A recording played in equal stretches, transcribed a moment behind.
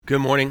Good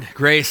morning,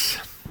 Grace.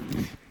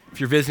 If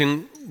you're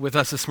visiting with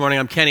us this morning,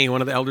 I'm Kenny, one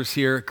of the elders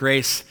here at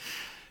Grace.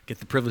 Get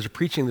the privilege of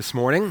preaching this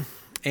morning.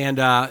 And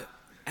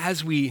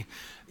as we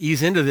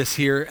ease into this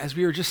here, as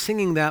we were just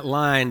singing that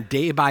line,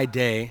 day by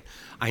day,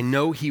 I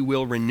know he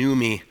will renew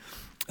me.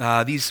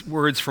 These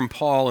words from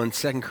Paul in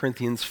 2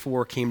 Corinthians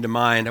 4 came to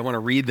mind. I want to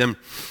read them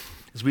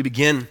as we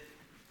begin.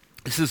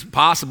 This is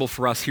possible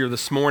for us here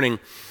this morning.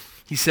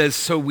 He says,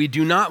 "So we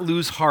do not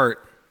lose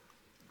heart.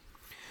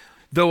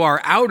 Though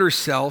our outer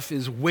self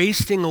is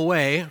wasting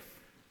away,"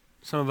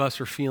 some of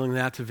us are feeling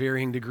that to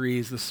varying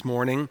degrees this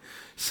morning,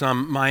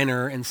 some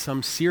minor and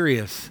some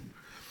serious,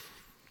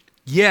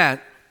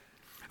 "yet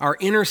our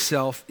inner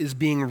self is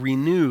being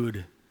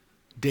renewed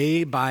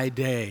day by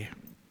day.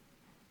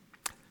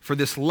 For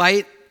this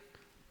light,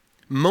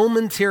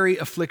 momentary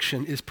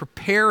affliction is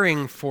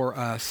preparing for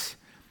us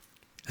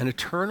an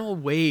eternal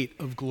weight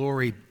of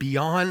glory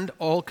beyond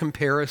all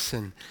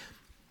comparison."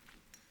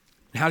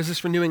 How does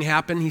this renewing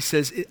happen? He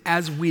says,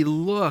 as we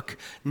look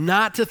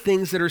not to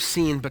things that are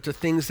seen, but to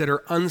things that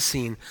are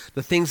unseen.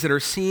 The things that are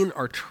seen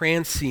are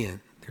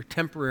transient, they're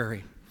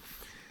temporary.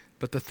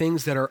 But the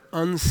things that are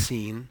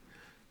unseen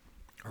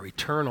are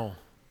eternal.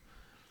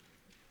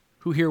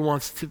 Who here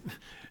wants to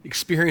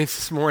experience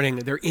this morning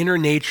their inner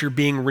nature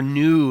being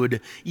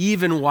renewed,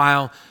 even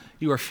while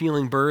you are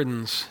feeling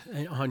burdens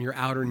on your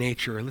outer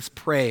nature? Let's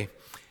pray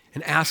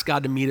and ask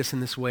God to meet us in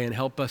this way and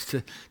help us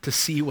to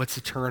see what's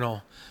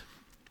eternal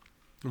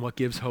and what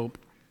gives hope.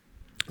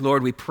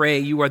 Lord, we pray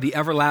you are the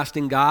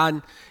everlasting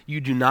God.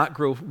 You do not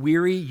grow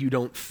weary. You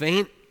don't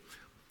faint.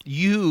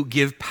 You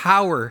give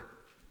power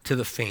to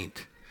the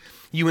faint.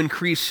 You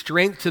increase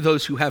strength to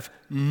those who have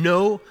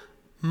no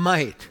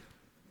might.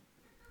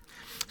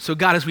 So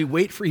God, as we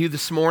wait for you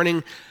this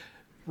morning,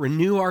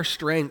 renew our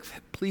strength.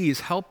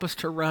 Please help us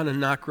to run and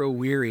not grow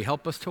weary.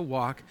 Help us to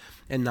walk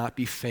and not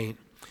be faint.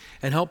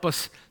 And help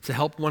us to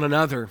help one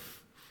another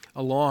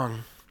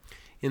along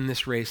in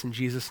this race. In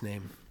Jesus'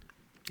 name.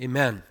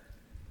 Amen.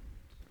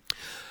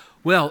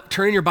 Well,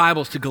 turn your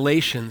Bibles to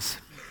Galatians,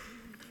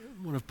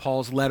 one of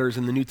Paul's letters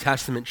in the New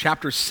Testament,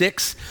 chapter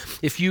 6.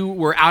 If you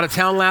were out of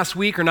town last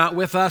week or not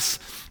with us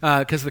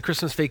because of the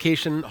Christmas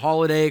vacation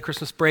holiday,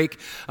 Christmas break,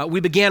 we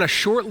began a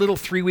short little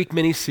 3-week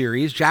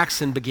mini-series.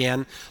 Jackson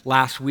began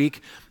last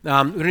week. We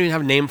don't even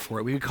have a name for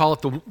it. We could call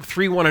it the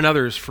 3 One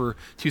Another's for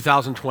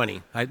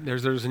 2020.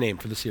 There's a name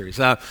for the series.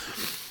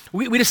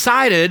 We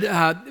decided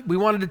we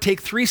wanted to take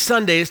 3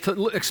 Sundays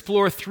to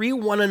explore 3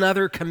 one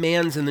another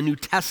commands in the New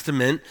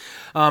Testament.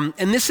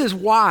 And this is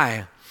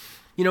why.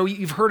 You know,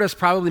 you've heard us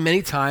probably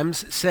many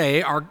times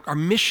say our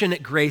mission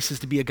at Grace is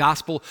to be a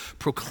gospel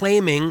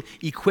proclaiming,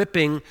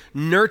 equipping,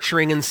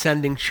 nurturing, and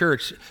sending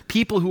church.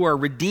 People who are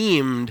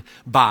redeemed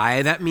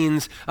by, that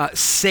means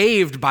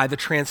saved by the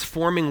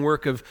transforming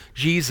work of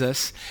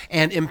Jesus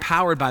and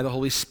empowered by the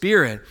Holy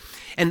Spirit.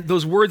 And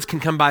those words can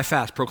come by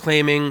fast: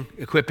 proclaiming,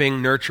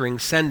 equipping, nurturing,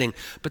 sending.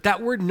 But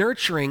that word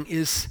nurturing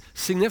is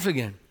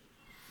significant.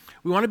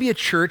 We want to be a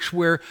church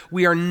where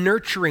we are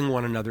nurturing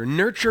one another.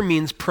 Nurture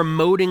means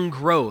promoting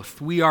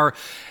growth. We are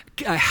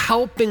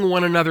helping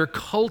one another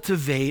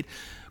cultivate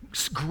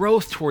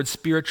growth towards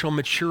spiritual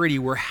maturity.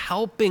 We're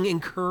helping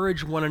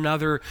encourage one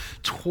another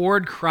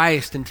toward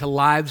Christ and to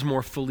lives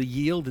more fully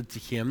yielded to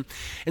Him.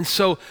 And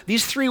so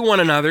these 3 one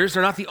another's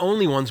are not the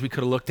only ones we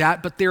could have looked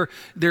at, but they're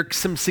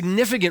some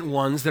significant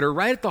ones that are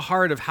right at the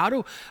heart of how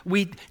do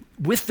we,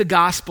 with the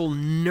gospel,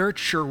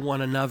 nurture one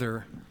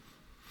another.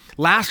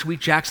 Last week,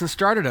 Jackson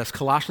started us,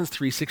 Colossians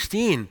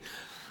 3:16.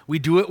 We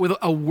do it with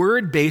a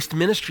word-based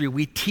ministry.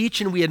 We teach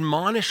and we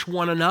admonish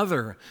one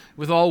another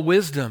with all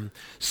wisdom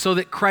so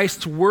that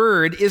Christ's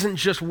word isn't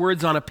just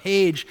words on a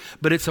page,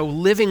 but it's a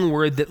living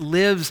word that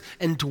lives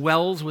and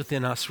dwells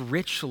within us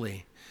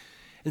richly.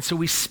 And so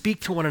we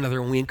speak to one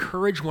another and we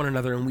encourage one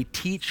another and we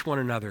teach one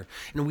another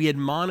and we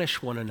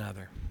admonish one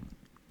another.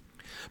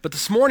 But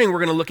this morning we're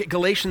going to look at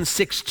Galatians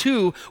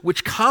 6:2,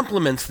 which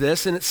complements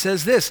this, and it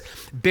says this: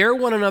 "Bear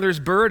one another's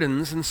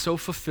burdens and so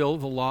fulfill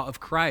the law of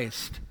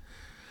Christ."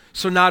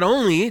 So not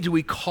only do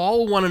we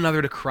call one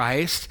another to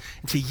Christ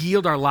and to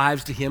yield our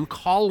lives to Him,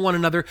 call one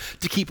another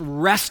to keep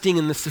resting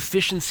in the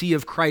sufficiency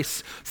of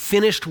Christ's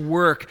finished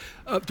work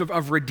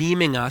of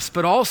redeeming us,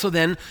 but also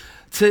then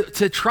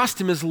to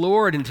trust Him as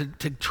Lord and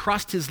to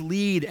trust His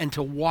lead and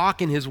to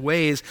walk in His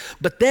ways.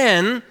 But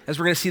then, as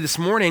we're going to see this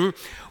morning,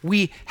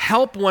 we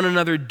help one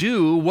another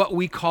do what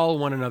we call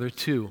one another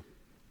to.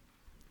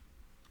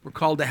 We're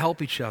called to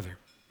help each other.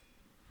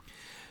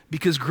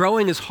 Because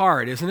growing is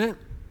hard, isn't it?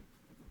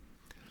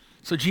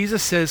 So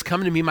Jesus says,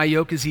 "Come to me, my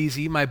yoke is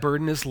easy, my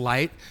burden is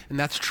light," and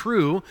that's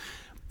true.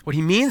 What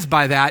He means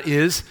by that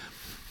is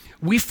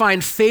we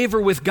find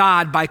favor with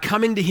God by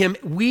coming to Him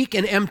weak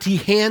and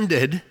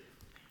empty-handed,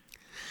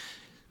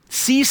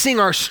 ceasing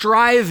our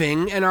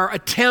striving and our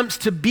attempts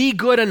to be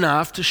good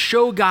enough to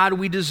show God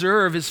we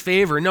deserve His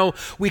favor. No,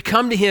 we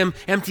come to Him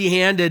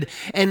empty-handed,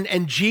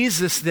 and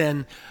Jesus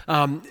then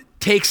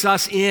takes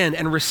us in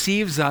and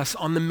receives us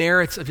on the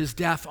merits of His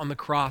death on the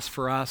cross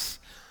for us.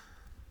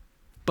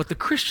 But the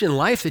Christian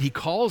life that he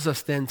calls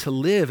us then to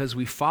live as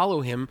we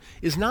follow him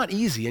is not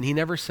easy, and he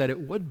never said it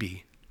would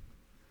be.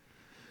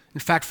 In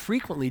fact,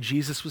 frequently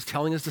Jesus was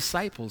telling his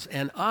disciples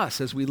and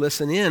us as we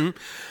listen in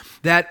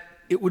that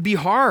it would be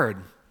hard.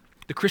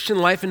 The Christian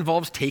life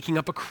involves taking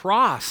up a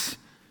cross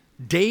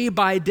day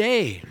by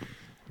day,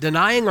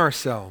 denying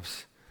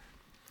ourselves.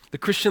 The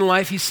Christian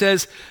life, he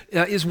says,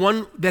 is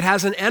one that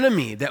has an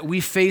enemy that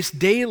we face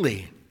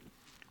daily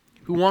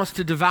who wants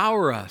to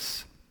devour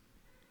us.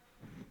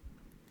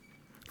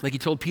 Like he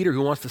told Peter,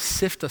 who wants to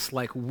sift us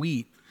like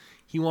wheat.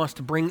 He wants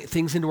to bring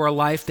things into our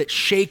life that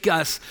shake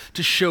us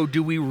to show,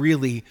 do we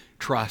really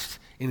trust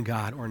in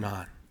God or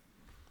not?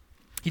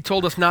 He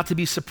told us not to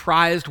be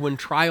surprised when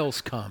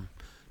trials come,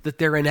 that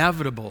they're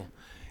inevitable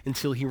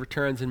until he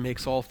returns and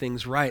makes all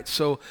things right.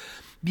 So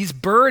these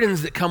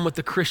burdens that come with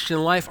the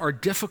Christian life are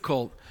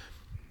difficult.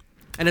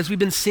 And as we've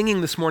been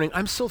singing this morning,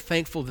 I'm so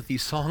thankful that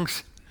these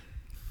songs,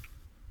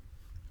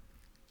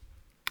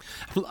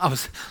 I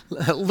was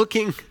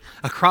looking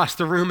across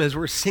the room as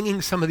we're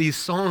singing some of these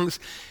songs,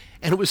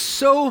 and it was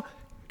so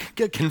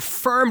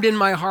confirmed in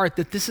my heart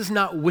that this is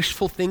not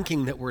wishful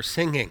thinking that we're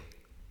singing.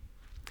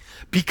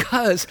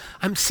 Because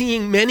I'm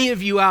seeing many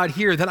of you out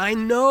here that I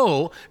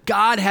know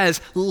God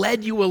has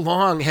led you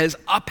along, has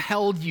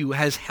upheld you,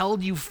 has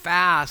held you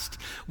fast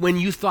when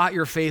you thought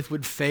your faith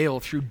would fail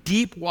through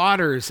deep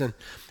waters, and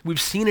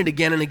we've seen it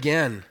again and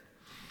again.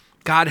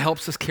 God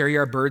helps us carry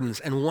our burdens,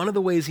 and one of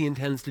the ways he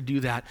intends to do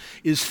that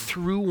is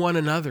through one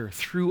another,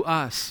 through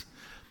us.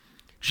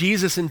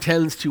 Jesus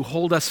intends to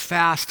hold us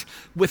fast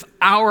with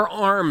our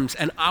arms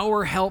and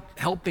our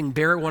helping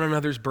bear one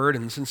another's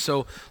burdens. And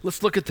so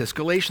let's look at this.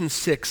 Galatians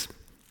 6.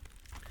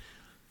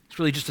 It's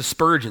really just a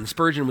Spurgeon.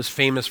 Spurgeon was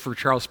famous for,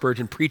 Charles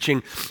Spurgeon,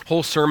 preaching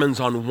whole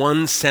sermons on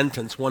one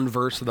sentence, one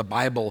verse of the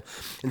Bible.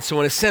 And so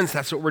in a sense,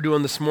 that's what we're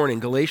doing this morning.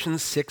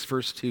 Galatians 6,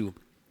 verse 2.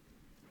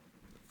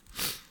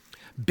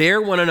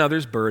 Bear one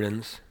another's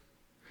burdens,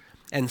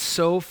 and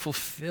so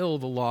fulfill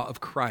the law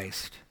of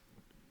Christ.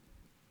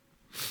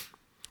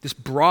 This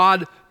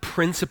broad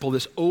principle,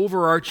 this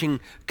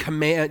overarching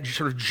command,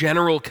 sort of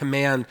general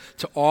command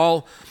to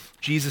all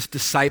Jesus'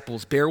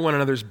 disciples, bear one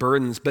another's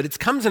burdens, but it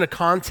comes in a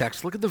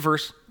context. Look at the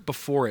verse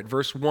before it,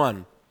 verse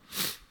 1.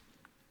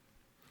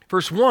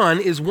 Verse 1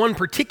 is one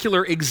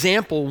particular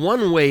example,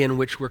 one way in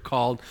which we're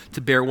called to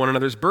bear one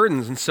another's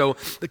burdens. And so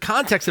the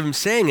context of him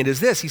saying it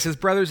is this. He says,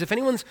 brothers, if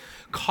anyone's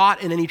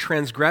caught in any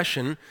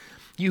transgression,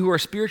 you who are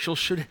spiritual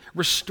should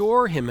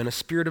restore him in a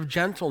spirit of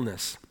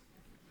gentleness.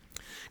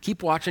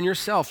 Keep watch on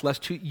yourself,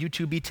 lest you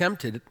too be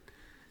tempted.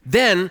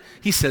 Then,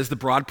 he says the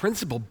broad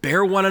principle,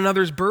 bear one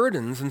another's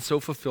burdens and so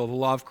fulfill the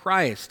law of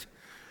Christ.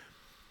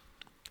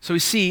 So he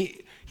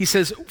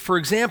says, for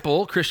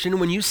example, Christian,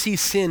 when you see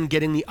sin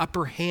getting the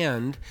upper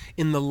hand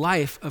in the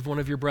life of one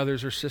of your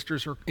brothers or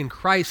sisters or in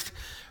Christ,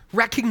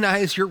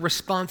 recognize your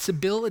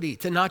responsibility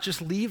to not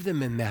just leave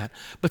them in that,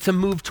 but to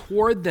move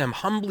toward them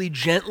humbly,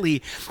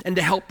 gently, and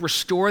to help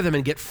restore them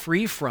and get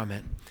free from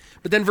it.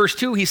 But then verse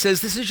 2, he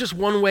says, this is just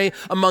one way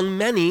among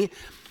many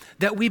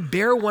that we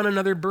bear one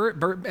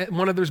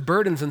another's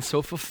burdens and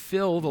so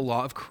fulfill the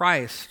law of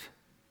Christ.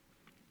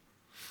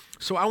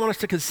 So I want us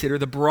to consider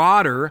the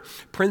broader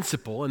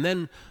principle, and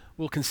then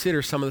we'll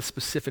consider some of the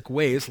specific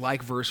ways,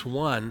 like verse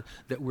 1,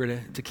 that we're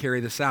to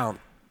carry this out.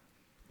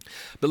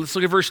 But let's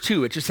look at verse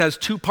 2. It just has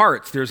two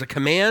parts. There's a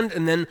command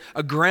and then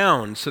a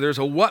ground. So there's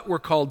a what we're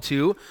called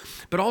to,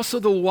 but also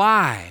the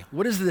why.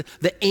 What is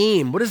the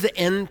aim? What is the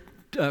end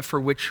for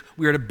which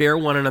we are to bear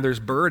one another's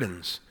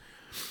burdens?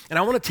 And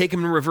I want to take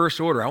them in reverse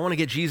order. I want to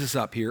get Jesus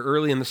up here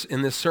early in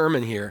this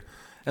sermon here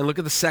and look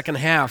at the second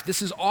half.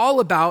 This is all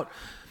about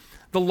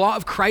the law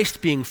of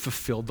Christ being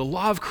fulfilled, the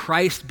law of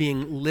Christ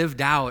being lived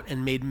out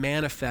and made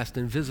manifest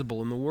and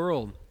visible in the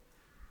world.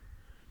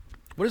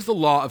 What is the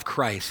law of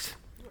Christ?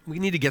 We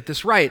need to get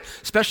this right,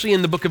 especially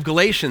in the book of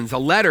Galatians, a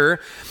letter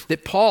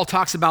that Paul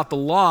talks about the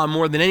law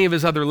more than any of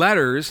his other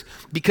letters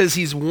because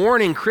he's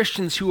warning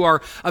Christians who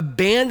are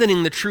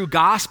abandoning the true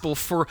gospel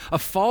for a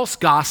false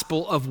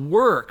gospel of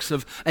works,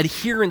 of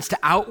adherence to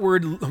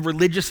outward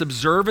religious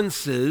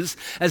observances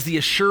as the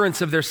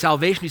assurance of their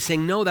salvation. He's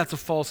saying, no, that's a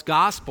false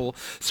gospel.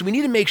 So we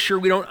need to make sure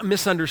we don't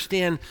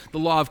misunderstand the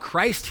law of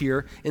Christ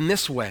here in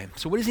this way.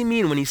 So what does he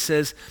mean when he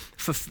says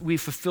we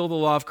fulfill the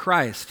law of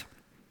Christ?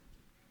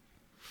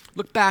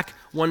 Look back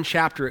one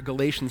chapter at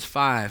Galatians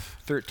 5,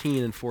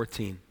 13 and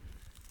 14.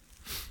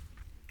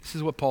 This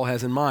is what Paul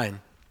has in mind.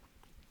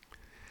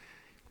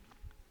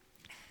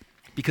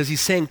 Because he's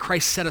saying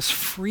Christ set us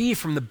free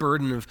from the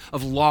burden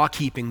of law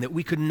keeping that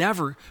we could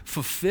never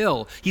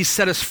fulfill. He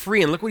set us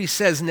free. And look what he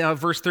says now,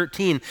 verse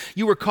 13.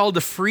 You were called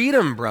to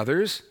freedom,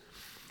 brothers.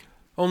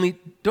 Only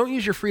don't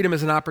use your freedom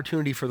as an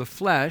opportunity for the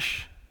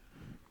flesh,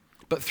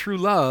 but through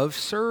love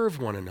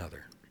serve one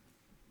another.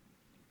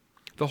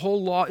 The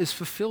whole law is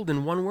fulfilled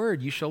in one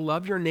word. You shall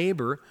love your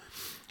neighbor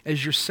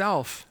as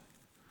yourself.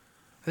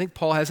 I think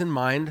Paul has in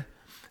mind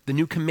the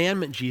new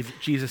commandment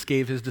Jesus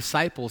gave his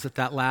disciples at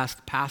that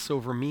last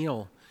Passover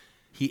meal.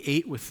 He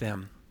ate with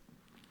them.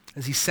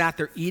 As he sat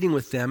there eating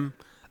with them,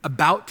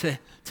 about to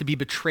be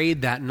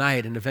betrayed that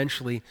night and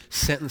eventually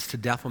sentenced to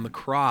death on the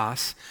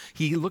cross,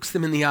 he looks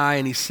them in the eye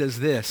and he says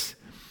this.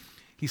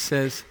 He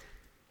says,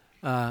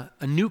 a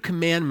new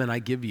commandment I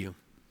give you,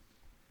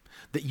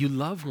 that you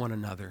love one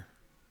another.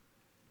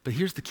 But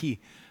here's the key.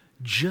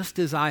 Just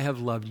as I have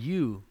loved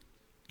you,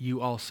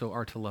 you also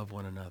are to love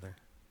one another.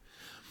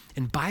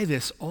 And by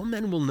this, all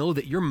men will know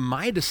that you're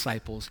my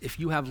disciples if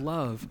you have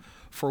love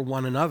for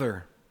one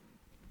another.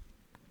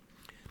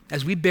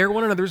 As we bear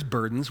one another's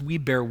burdens, we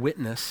bear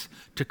witness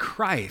to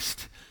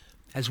Christ.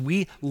 As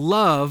we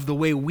love the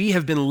way we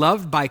have been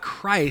loved by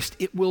Christ,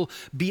 it will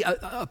be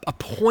a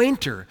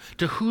pointer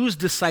to whose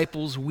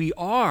disciples we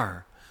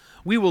are.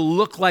 We will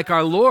look like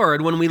our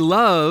Lord when we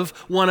love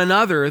one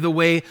another the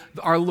way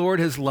our Lord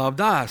has loved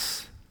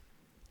us.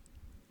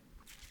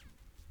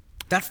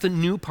 That's the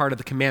new part of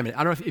the commandment.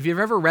 I don't know if you've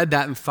ever read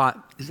that and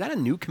thought, is that a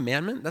new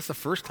commandment? That's the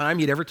first time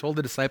he'd ever told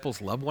the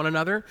disciples love one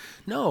another?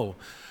 No.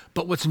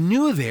 But what's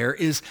new there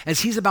is,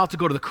 as he's about to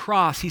go to the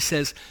cross, he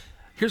says,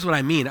 here's what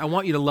I mean. I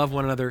want you to love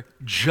one another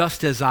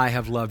just as I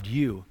have loved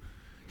you.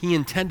 He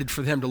intended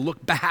for them to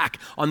look back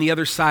on the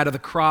other side of the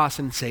cross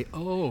and say,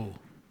 oh,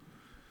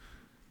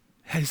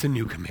 that is a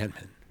new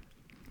commandment.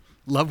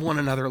 Love one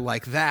another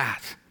like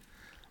that.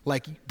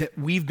 Like that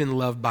we've been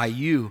loved by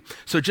you.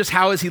 So just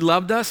how has he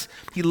loved us?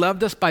 He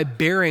loved us by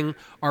bearing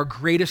our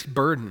greatest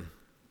burden.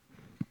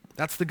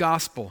 That's the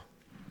gospel.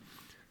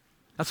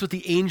 That's what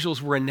the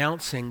angels were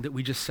announcing that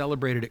we just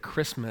celebrated at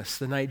Christmas,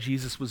 the night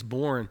Jesus was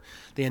born.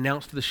 They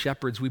announced to the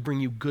shepherds, we bring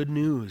you good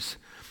news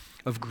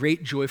of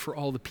great joy for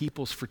all the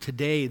peoples. For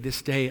today,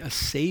 this day, a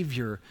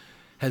Savior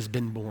has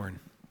been born.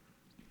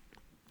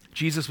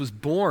 Jesus was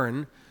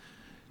born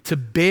to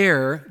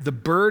bear the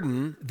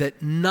burden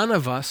that none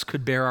of us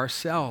could bear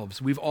ourselves.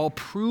 We've all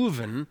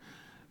proven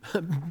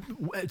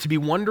to be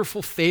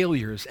wonderful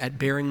failures at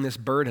bearing this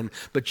burden,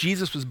 but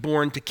Jesus was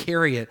born to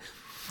carry it.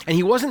 And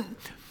he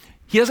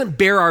doesn't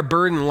bear our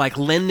burden like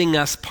lending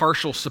us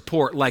partial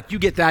support, like you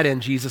get that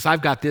end, Jesus,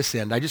 I've got this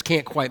end. I just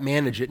can't quite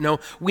manage it. No,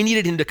 we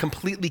needed him to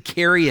completely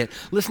carry it.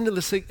 Listen to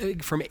this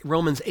from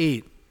Romans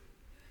 8.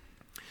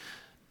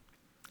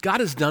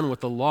 God has done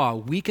what the law,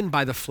 weakened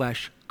by the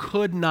flesh,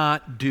 could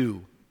not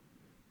do.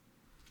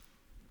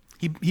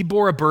 He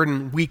bore a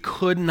burden we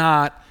could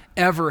not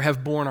ever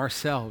have borne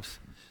ourselves.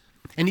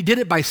 And he did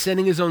it by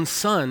sending his own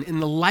son in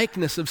the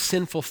likeness of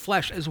sinful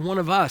flesh as one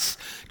of us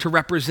to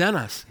represent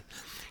us.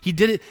 He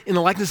did it in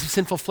the likeness of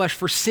sinful flesh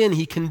for sin.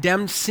 He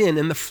condemned sin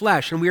in the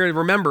flesh. And we are to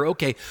remember,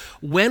 okay,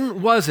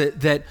 when was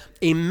it that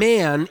a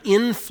man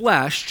in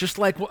flesh, just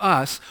like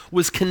us,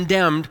 was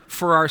condemned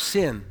for our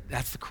sin?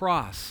 That's the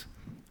cross.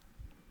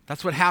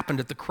 That's what happened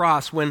at the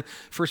cross when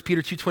 1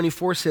 Peter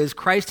 2:24 says,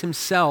 Christ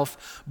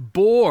himself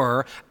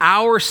bore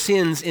our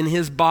sins in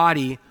his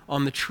body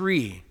on the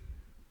tree.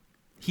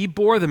 He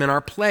bore them in our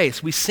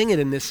place. We sing it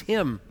in this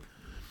hymn.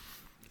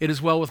 It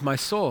is well with my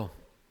soul.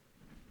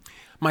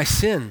 My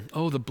sin,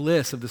 oh, the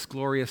bliss of this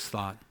glorious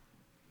thought.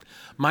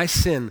 My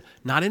sin,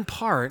 not in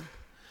part,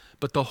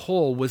 but the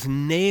whole, was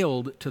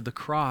nailed to the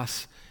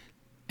cross,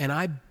 and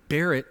I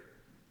bear it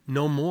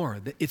no more.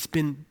 It's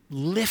been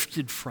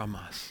lifted from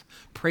us.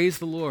 Praise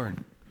the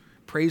Lord.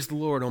 Praise the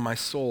Lord, oh my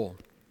soul.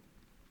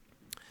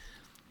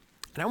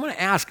 And I want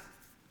to ask,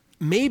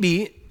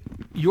 maybe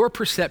your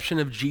perception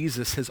of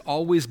Jesus has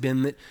always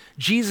been that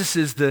Jesus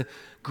is the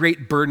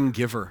great burden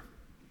giver.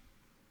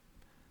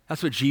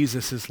 That's what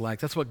Jesus is like.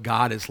 That's what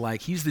God is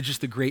like. He's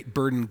just the great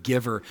burden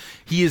giver.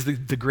 He is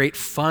the great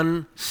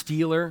fun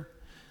stealer.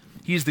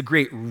 He's the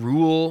great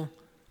rule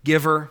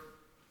giver.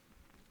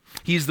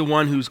 He's the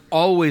one who's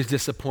always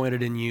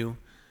disappointed in you.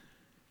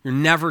 You're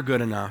never good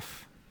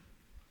enough.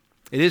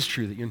 It is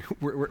true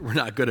that we're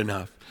not good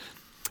enough.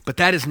 But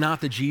that is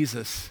not the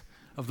Jesus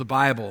of the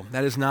Bible.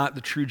 That is not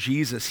the true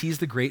Jesus. He's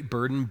the great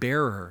burden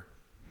bearer.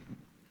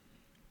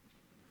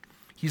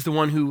 He's the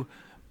one who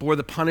bore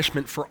the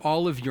punishment for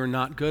all of your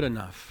not good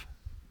enough.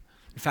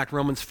 In fact,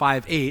 Romans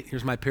 5:8,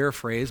 here's my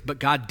paraphrase, but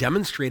God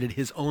demonstrated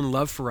his own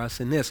love for us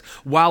in this.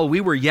 While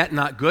we were yet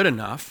not good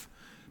enough,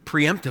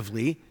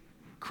 preemptively,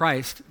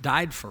 Christ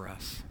died for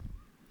us.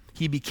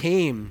 He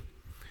became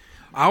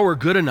our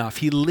good enough.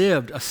 He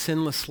lived a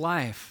sinless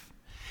life.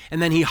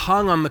 And then he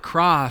hung on the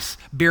cross,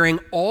 bearing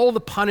all the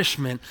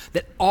punishment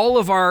that all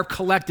of our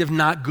collective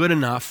not good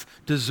enough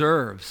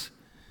deserves.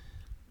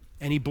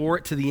 And he bore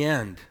it to the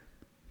end.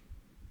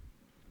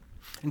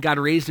 And God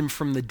raised him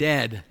from the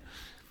dead,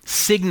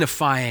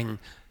 signifying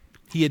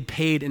he had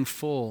paid in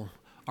full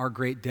our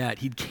great debt.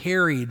 He'd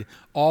carried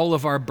all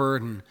of our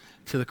burden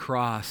to the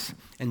cross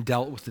and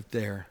dealt with it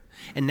there.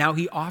 And now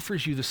he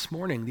offers you this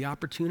morning the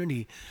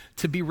opportunity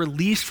to be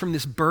released from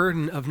this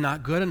burden of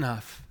not good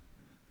enough.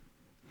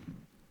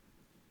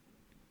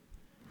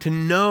 To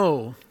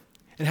know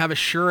and have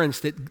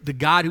assurance that the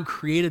God who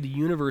created the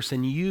universe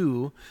and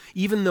you,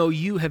 even though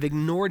you have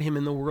ignored him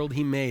in the world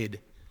he made,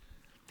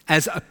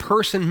 as a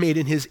person made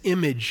in his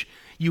image,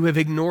 you have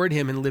ignored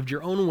him and lived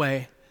your own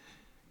way.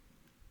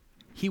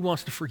 He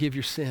wants to forgive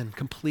your sin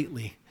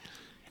completely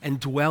and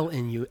dwell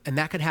in you. And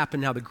that could happen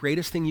now. The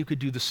greatest thing you could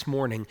do this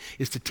morning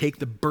is to take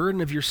the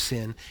burden of your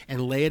sin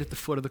and lay it at the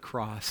foot of the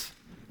cross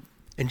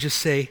and just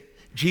say,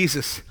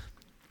 Jesus,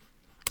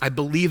 I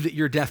believe that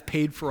your death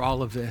paid for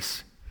all of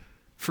this.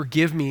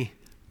 Forgive me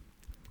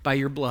by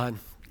your blood.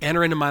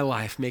 Enter into my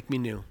life. Make me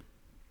new.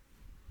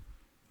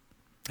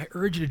 I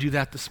urge you to do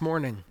that this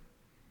morning.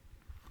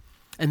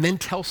 And then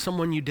tell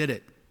someone you did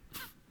it.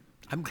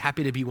 I'm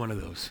happy to be one of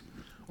those.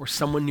 Or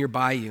someone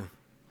nearby you.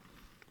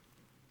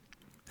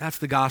 That's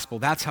the gospel.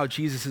 That's how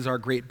Jesus is our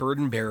great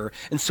burden bearer.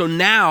 And so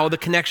now the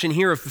connection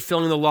here of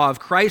fulfilling the law of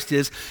Christ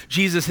is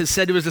Jesus has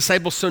said to his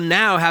disciples, so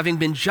now having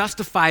been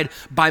justified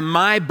by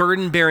my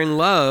burden-bearing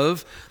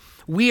love,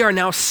 we are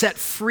now set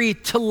free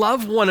to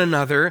love one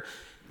another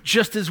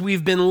just as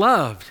we've been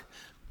loved.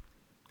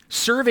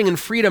 Serving and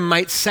freedom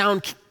might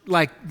sound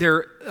like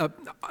they're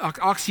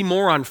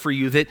oxymoron for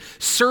you, that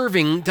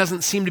serving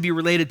doesn't seem to be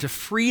related to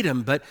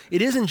freedom, but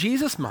it is in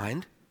Jesus'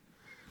 mind.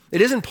 It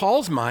is in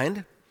Paul's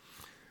mind.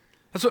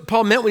 That's what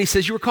Paul meant when he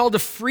says you were called to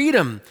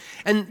freedom.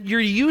 And you're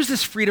to use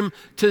this freedom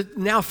to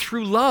now,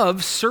 through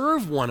love,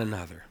 serve one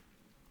another.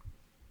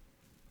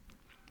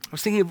 I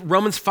was thinking of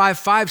Romans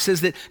 5:5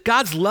 says that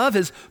God's love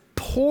has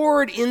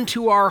poured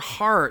into our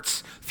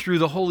hearts through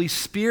the Holy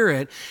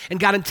Spirit, and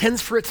God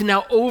intends for it to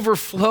now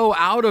overflow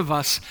out of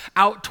us,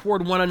 out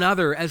toward one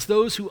another, as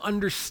those who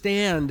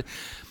understand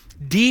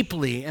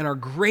deeply and are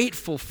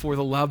grateful for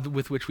the love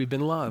with which we've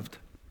been loved.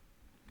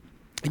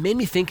 It made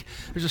me think,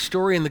 there's a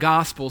story in the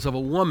Gospels of a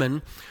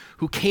woman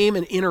who came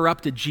and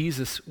interrupted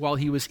Jesus while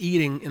he was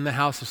eating in the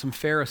house of some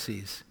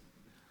Pharisees.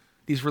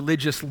 These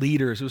religious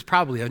leaders. It was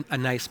probably a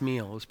nice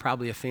meal. It was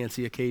probably a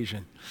fancy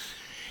occasion.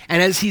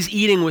 And as he's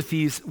eating with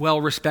these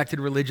well-respected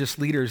religious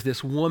leaders,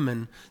 this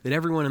woman that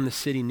everyone in the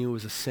city knew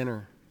was a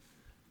sinner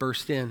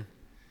burst in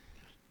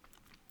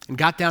and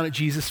got down at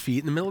Jesus' feet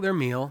in the middle of their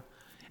meal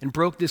and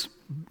broke this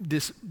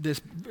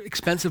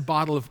expensive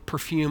bottle of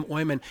perfume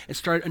ointment and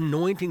started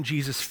anointing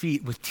Jesus'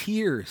 feet with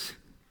tears,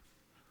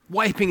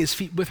 wiping his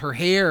feet with her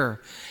hair.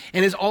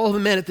 And as all the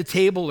men at the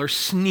table are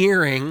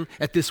sneering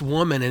at this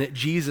woman and at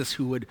Jesus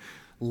who would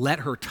let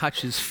her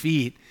touch his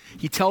feet,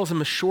 he tells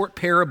them a short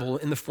parable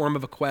in the form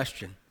of a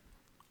question.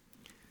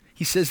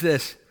 He says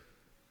this: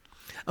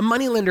 a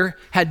moneylender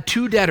had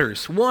two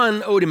debtors.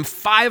 One owed him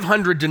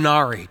 500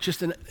 denarii,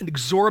 just an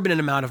exorbitant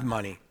amount of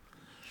money.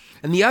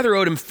 And the other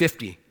owed him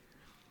 50.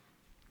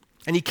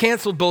 And he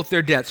canceled both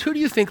their debts. Who do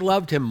you think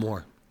loved him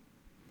more?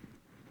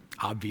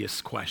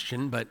 Obvious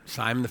question, but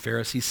Simon the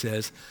Pharisee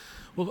says,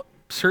 well,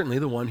 certainly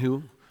the one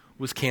who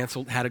was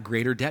canceled had a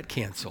greater debt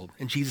canceled.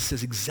 And Jesus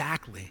says,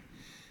 exactly,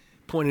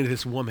 pointing to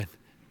this woman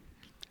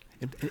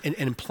and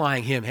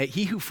implying him. Hey,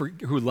 he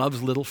who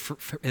loves little,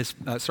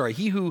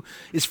 he who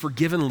is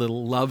forgiven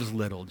little loves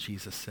little,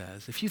 Jesus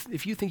says. If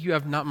you think you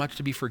have not much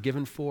to be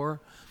forgiven for,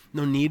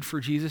 no need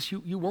for Jesus,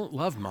 you won't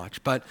love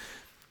much. But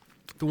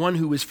the one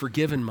who is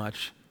forgiven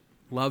much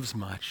loves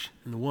much.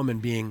 And the woman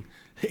being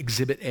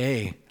exhibit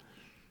A,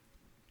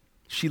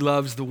 she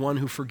loves the one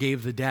who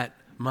forgave the debt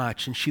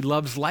much, and she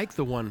loves like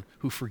the one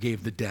who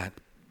forgave the debt.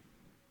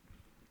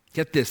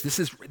 Get this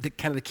is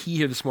kind of the key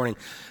here this morning.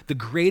 The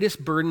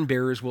greatest burden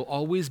bearers will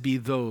always be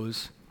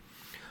those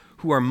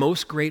who are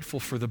most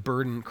grateful for the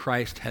burden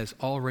Christ has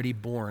already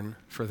borne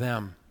for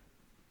them.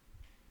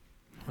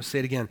 I'll say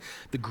it again.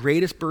 The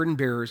greatest burden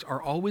bearers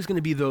are always going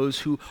to be those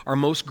who are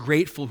most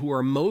grateful, who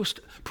are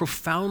most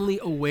profoundly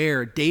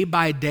aware day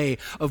by day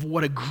of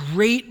what a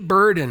great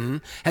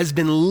burden has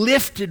been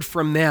lifted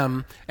from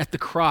them at the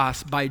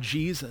cross by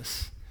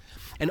Jesus.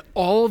 And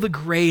all the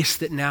grace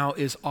that now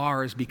is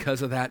ours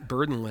because of that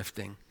burden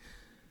lifting.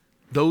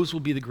 Those will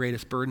be the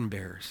greatest burden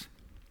bearers.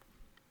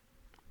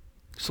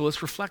 So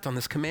let's reflect on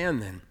this command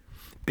then.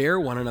 Bear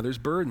one another's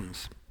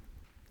burdens.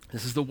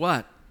 This is the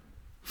what?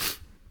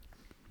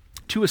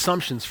 Two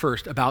assumptions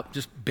first about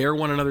just bear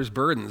one another's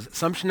burdens.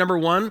 Assumption number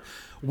one,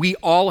 we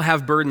all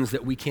have burdens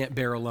that we can't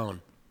bear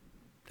alone.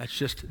 That's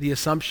just the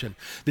assumption.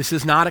 This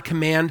is not a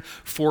command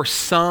for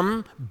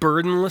some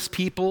burdenless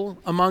people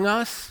among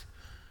us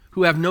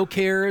who have no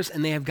cares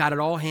and they have got it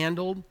all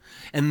handled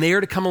and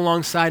they're to come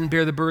alongside and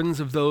bear the burdens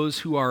of those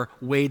who are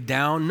weighed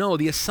down. No,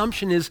 the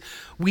assumption is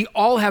we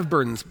all have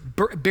burdens.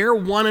 Bear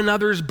one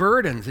another's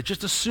burdens. It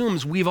just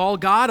assumes we've all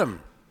got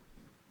them.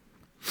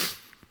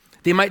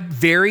 They might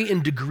vary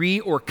in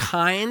degree or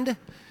kind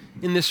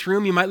in this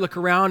room. You might look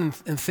around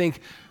and think,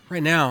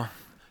 right now,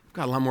 I've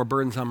got a lot more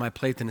burdens on my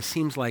plate than it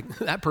seems like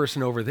that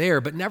person over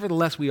there, but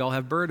nevertheless, we all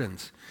have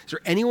burdens. Is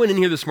there anyone in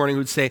here this morning who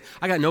would say,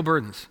 I got no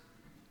burdens?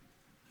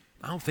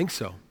 I don't think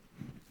so.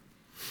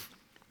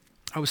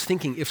 I was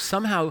thinking, if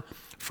somehow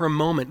for a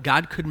moment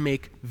God could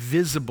make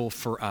visible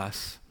for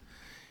us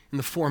in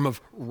the form of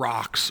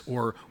rocks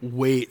or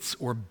weights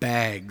or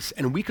bags,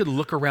 and we could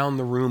look around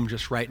the room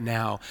just right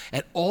now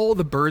at all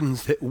the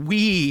burdens that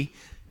we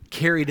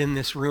carried in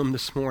this room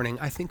this morning,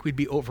 I think we'd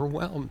be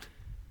overwhelmed.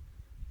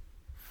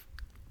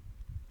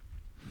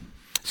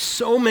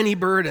 So many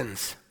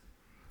burdens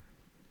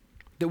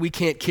that we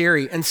can't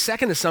carry. And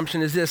second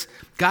assumption is this: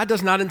 God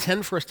does not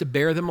intend for us to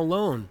bear them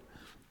alone.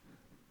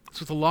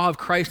 That's what the law of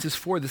Christ is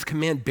for, this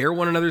command, bear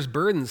one another's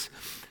burdens.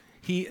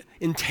 He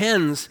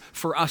intends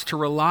for us to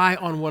rely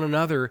on one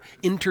another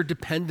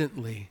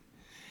interdependently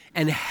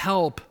and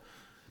help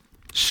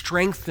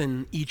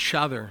strengthen each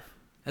other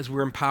as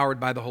we're empowered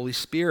by the Holy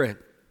Spirit.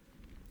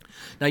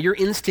 Now, your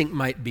instinct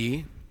might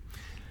be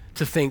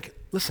to think,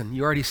 listen,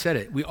 you already said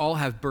it. We all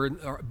have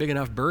big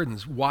enough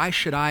burdens. Why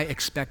should I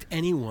expect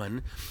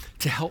anyone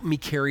to help me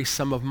carry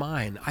some of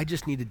mine? I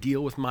just need to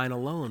deal with mine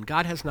alone.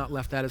 God has not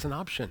left that as an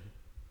option.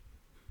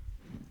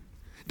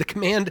 The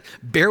command,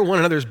 bear one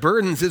another's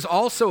burdens, is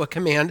also a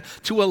command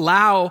to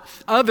allow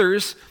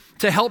others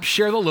to help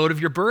share the load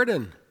of your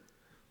burden.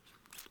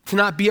 To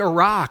not be a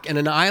rock and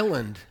an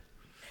island,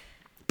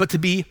 but to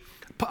be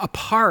a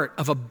part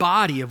of a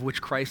body of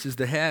which Christ is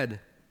the head.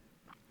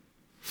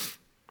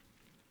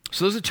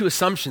 So those are two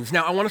assumptions.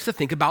 Now, I want us to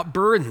think about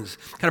burdens,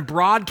 kind of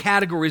broad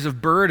categories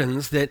of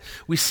burdens that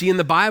we see in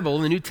the Bible,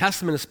 in the New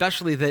Testament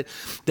especially, that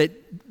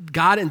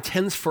God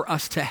intends for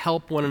us to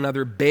help one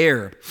another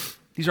bear.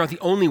 These aren't the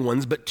only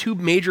ones, but two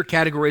major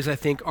categories, I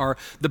think, are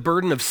the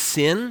burden of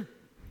sin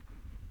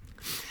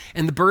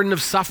and the burden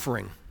of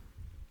suffering.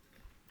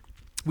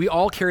 We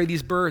all carry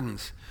these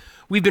burdens.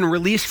 We've been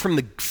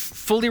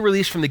fully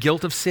released from the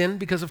guilt of sin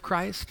because of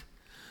Christ.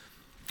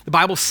 The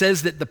Bible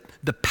says that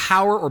the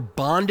power or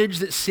bondage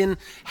that sin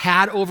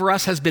had over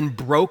us has been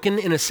broken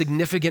in a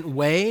significant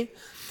way,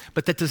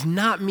 but that does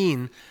not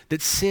mean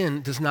that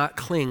sin does not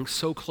cling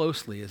so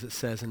closely, as it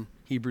says in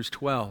Hebrews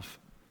 12.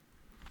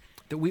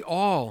 That we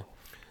all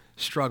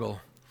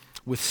struggle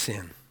with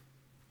sin,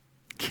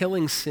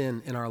 killing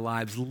sin in our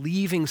lives,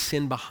 leaving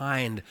sin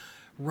behind,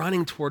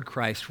 running toward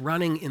Christ,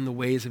 running in the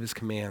ways of his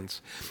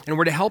commands. And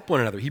we're to help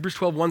one another. Hebrews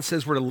 12:1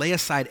 says we're to lay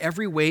aside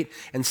every weight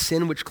and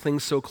sin which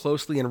clings so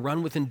closely and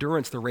run with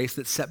endurance the race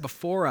that's set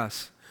before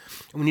us.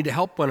 And we need to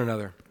help one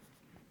another.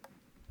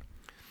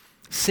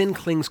 Sin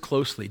clings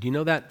closely. Do you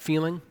know that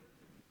feeling?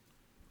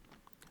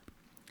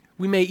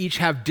 We may each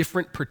have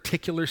different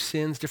particular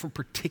sins, different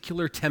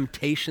particular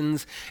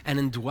temptations and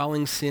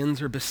indwelling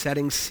sins or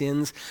besetting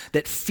sins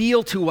that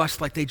feel to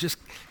us like they just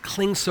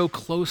cling so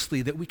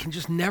closely that we can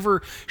just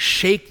never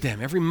shake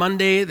them. Every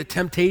Monday, the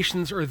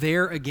temptations are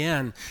there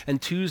again, and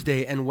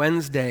Tuesday and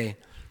Wednesday.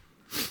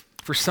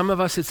 For some of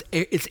us,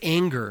 it's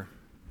anger.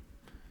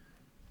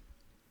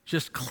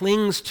 Just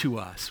clings to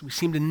us. We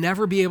seem to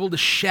never be able to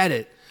shed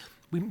it.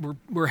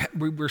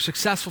 We're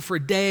successful for a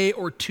day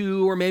or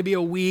two or maybe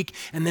a week,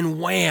 and then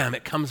wham,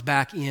 it comes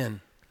back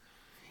in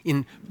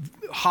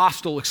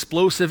hostile,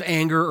 explosive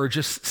anger or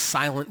just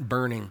silent,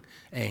 burning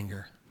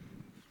anger.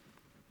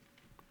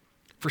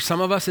 For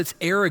some of us, it's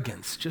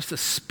arrogance, just a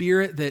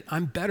spirit that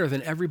I'm better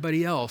than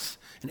everybody else,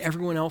 and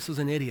everyone else is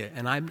an idiot,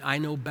 and I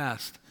know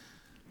best.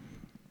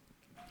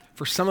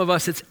 For some of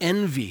us, it's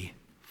envy,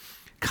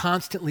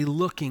 constantly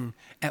looking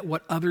at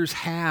what others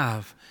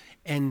have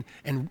and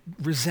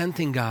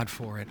resenting God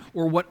for it,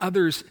 or what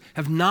others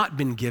have not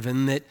been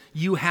given that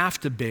you have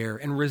to bear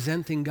and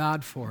resenting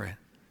God for it.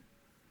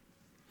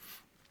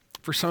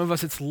 For some of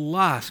us, it's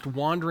lust,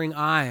 wandering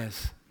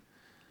eyes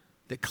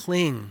that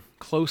cling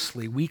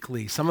closely,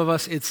 weakly. Some of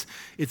us, it's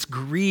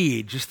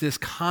greed, just this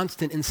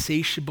constant,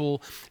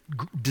 insatiable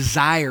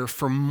desire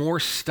for more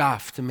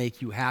stuff to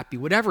make you happy.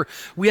 Whatever,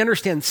 we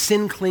understand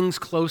sin clings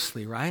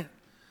closely, right?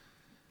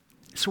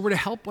 So we're to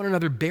help one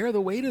another bear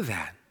the weight of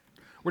that.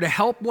 We're to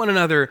help one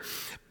another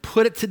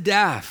put it to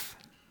death.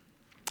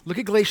 Look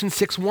at Galatians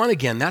 6:1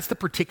 again. That's the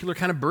particular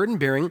kind of burden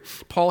bearing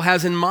Paul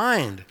has in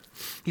mind.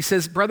 He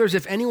says, brothers,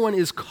 if anyone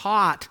is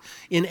caught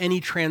in any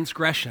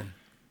transgression,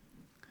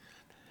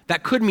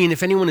 that could mean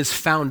if anyone is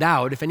found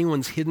out, if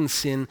anyone's hidden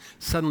sin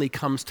suddenly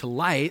comes to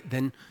light,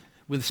 then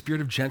with a spirit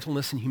of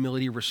gentleness and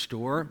humility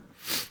restore.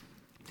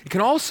 It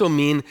can also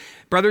mean,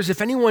 brothers,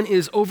 if anyone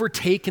is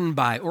overtaken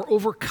by or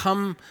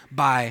overcome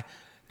by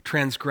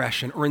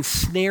transgression or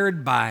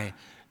ensnared by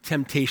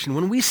temptation,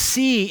 when we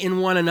see in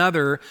one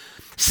another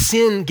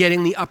sin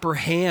getting the upper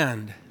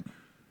hand,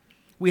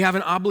 we have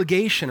an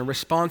obligation, a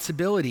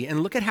responsibility.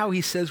 And look at how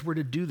he says we're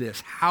to do this,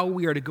 how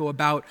we are to go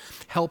about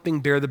helping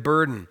bear the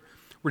burden.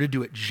 We're to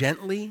do it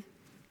gently,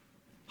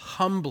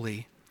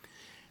 humbly,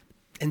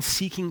 and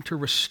seeking to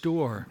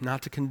restore,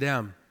 not to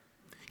condemn.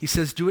 He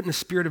says, do it in a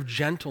spirit of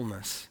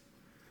gentleness.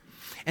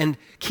 And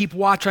keep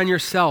watch on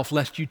yourself,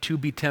 lest you too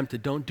be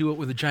tempted. Don't do it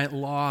with a giant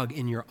log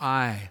in your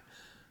eye.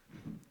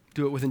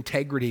 Do it with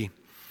integrity.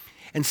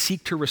 And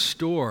seek to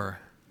restore.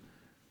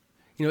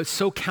 You know, it's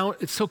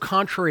so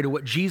contrary to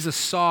what Jesus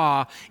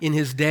saw in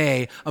his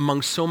day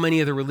among so many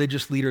of the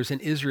religious leaders in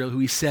Israel, who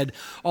he said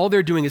all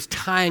they're doing is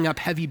tying up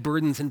heavy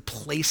burdens and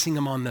placing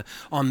them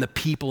on the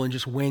people and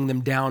just weighing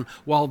them down,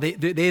 while they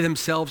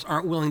themselves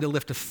aren't willing to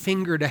lift a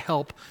finger to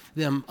help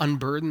them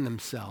unburden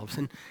themselves.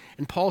 And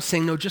Paul's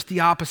saying, no, just the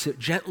opposite.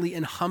 Gently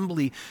and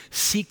humbly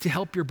seek to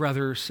help your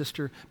brother or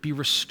sister be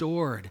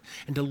restored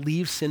and to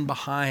leave sin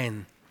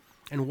behind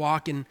and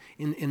walk in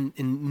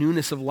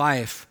newness of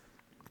life.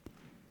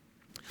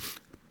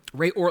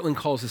 Ray Ortlund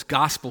calls this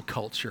gospel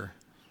culture.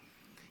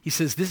 He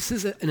says this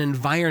is an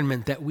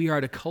environment that we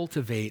are to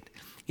cultivate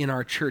in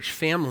our church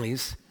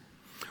families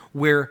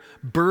where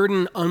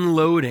burden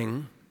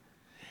unloading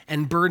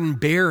and burden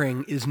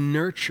bearing is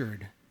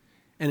nurtured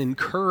and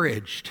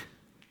encouraged.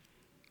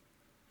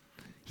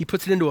 He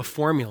puts it into a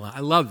formula. I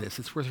love this.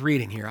 It's worth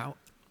reading here.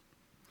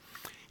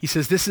 He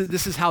says this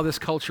is how this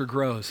culture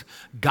grows.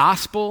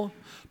 Gospel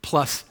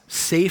plus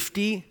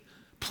safety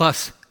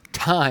plus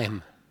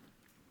time.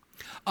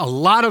 A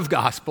lot of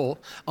gospel,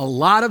 a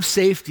lot of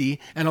safety,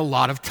 and a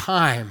lot of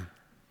time.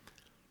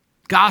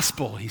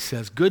 Gospel, he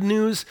says, good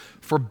news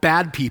for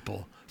bad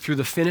people through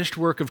the finished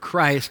work of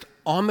Christ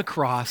on the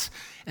cross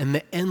and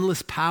the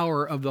endless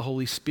power of the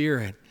Holy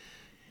Spirit.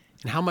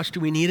 And how much do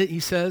we need it, he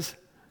says?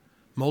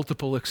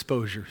 Multiple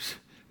exposures,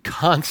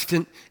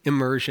 constant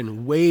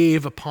immersion,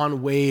 wave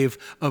upon wave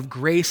of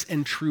grace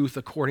and truth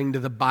according to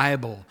the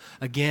Bible,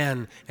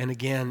 again and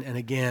again and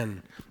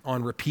again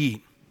on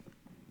repeat.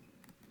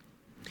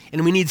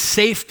 And we need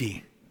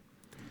safety,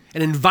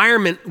 an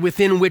environment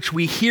within which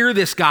we hear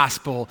this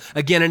gospel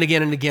again and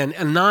again and again,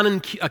 a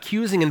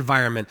non-accusing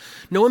environment,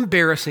 no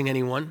embarrassing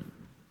anyone,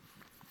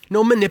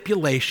 no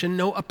manipulation,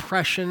 no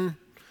oppression,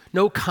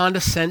 no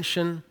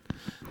condescension,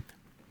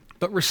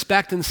 but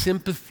respect and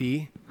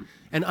sympathy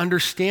and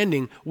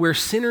understanding where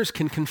sinners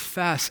can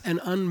confess and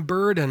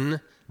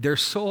unburden their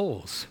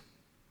souls.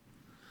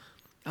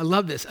 I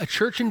love this, a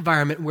church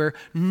environment where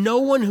no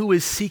one who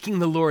is seeking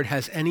the Lord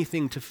has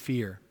anything to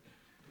fear.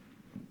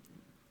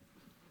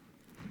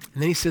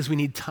 And then he says we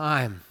need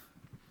time.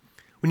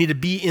 We need to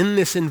be in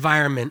this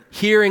environment,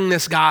 hearing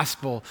this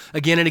gospel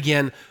again and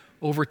again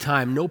over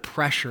time. No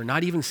pressure,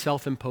 not even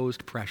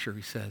self-imposed pressure,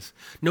 he says.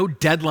 No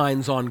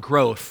deadlines on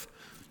growth.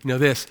 You know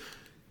this,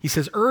 he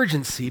says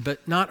urgency,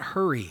 but not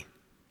hurry,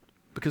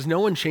 because no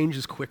one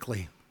changes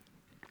quickly.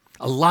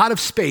 A lot of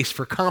space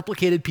for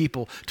complicated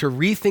people to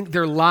rethink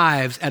their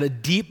lives at a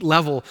deep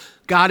level.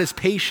 God is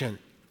patient.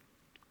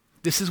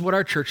 This is what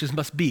our churches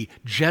must be.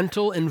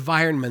 Gentle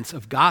environments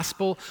of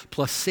gospel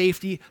plus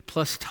safety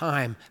plus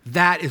time.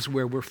 That is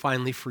where we're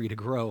finally free to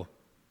grow.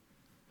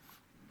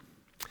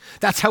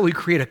 That's how we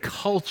create a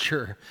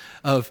culture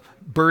of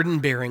burden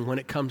bearing when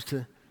it comes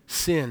to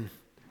sin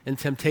and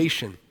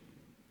temptation.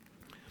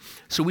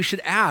 So we should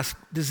ask,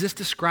 does this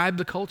describe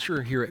the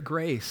culture here at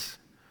Grace?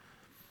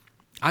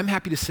 I'm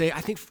happy to say,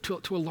 I think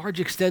to a large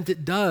extent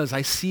it does.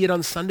 I see it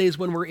on Sundays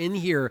when we're in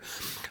here.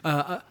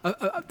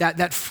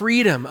 That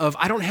freedom of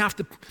I don't have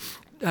to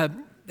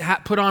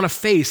put on a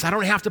face. I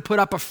don't have to put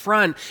up a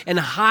front and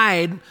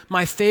hide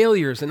my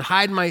failures and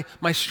hide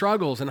my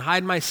struggles and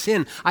hide my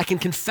sin. I can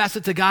confess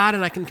it to God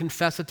and I can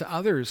confess it to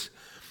others.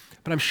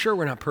 But I'm sure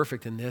we're not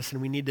perfect in this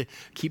and we need to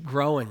keep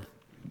growing.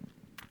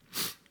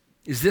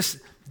 Is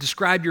this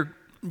describe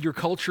your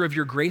culture of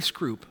your grace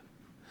group?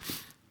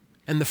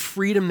 And the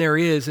freedom there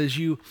is as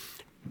you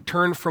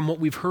turn from what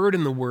we've heard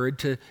in the Word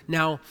to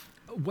now,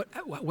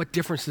 what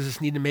difference does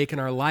this need to make in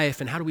our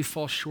life? And how do we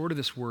fall short of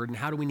this Word? And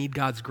how do we need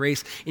God's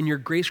grace? In your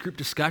grace group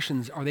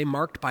discussions, are they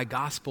marked by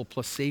gospel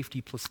plus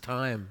safety plus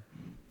time?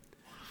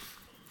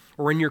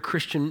 Or in your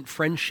Christian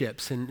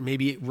friendships and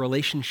maybe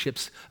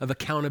relationships of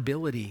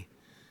accountability?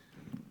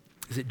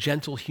 Is it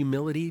gentle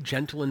humility,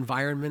 gentle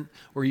environment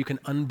where you can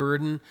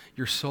unburden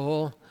your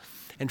soul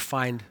and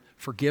find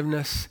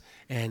forgiveness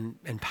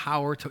and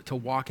power to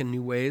walk in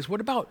new ways?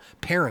 What about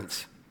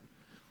parents?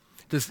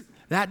 Does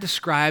that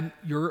describe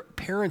your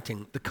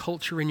parenting, the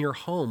culture in your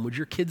home? Would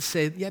your kids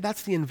say, yeah,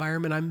 that's the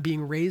environment I'm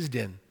being raised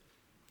in?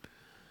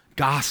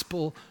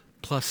 Gospel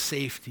plus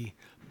safety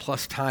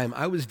plus time.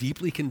 I was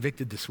deeply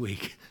convicted this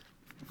week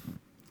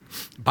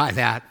by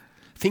that,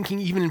 thinking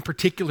even in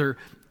particular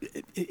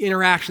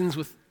interactions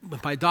with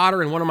my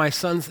daughter and one of my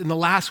sons in the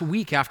last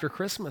week after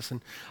Christmas.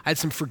 And I had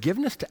some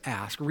forgiveness to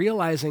ask,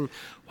 realizing,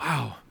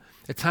 wow,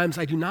 at times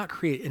I do not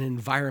create an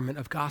environment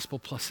of gospel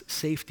plus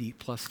safety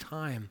plus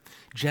time,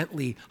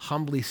 gently,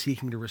 humbly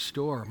seeking to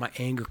restore. My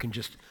anger can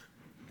just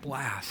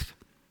blast.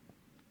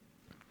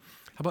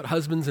 How about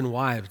husbands and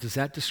wives? Does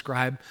that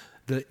describe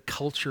the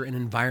culture and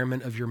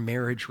environment of your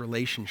marriage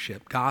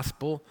relationship?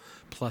 Gospel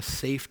plus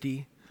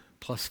safety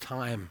plus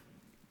time.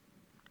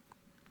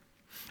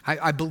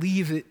 I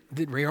believe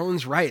that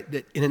Rayone's right,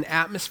 that in an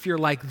atmosphere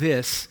like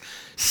this,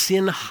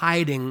 sin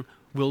hiding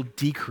will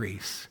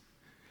decrease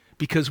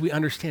because we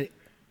understand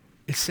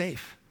it's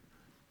safe.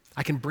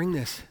 I can bring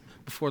this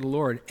before the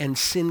Lord, and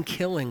sin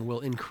killing will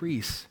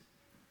increase.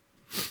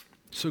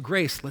 So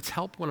Grace, let's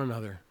help one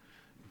another.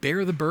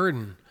 Bear the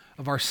burden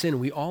of our sin.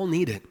 We all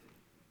need it.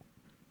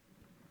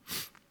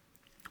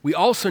 We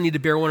also need to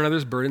bear one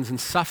another's burdens in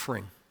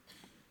suffering.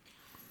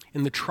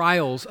 In the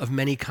trials of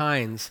many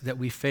kinds that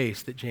we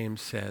face, that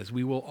James says,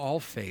 we will all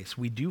face,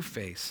 we do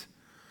face.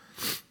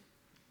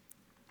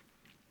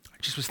 I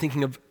just was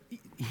thinking of,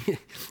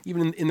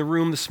 even in the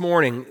room this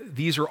morning,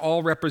 these are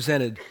all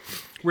represented.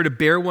 We're to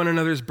bear one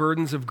another's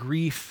burdens of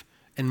grief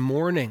and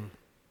mourning.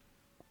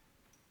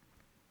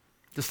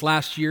 This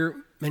last year,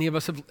 many of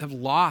us have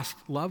lost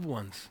loved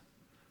ones.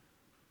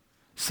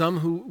 Some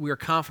who we are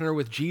confident are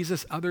with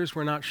Jesus, others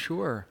we're not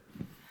sure.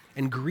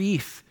 And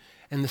grief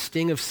and the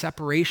sting of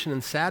separation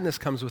and sadness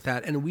comes with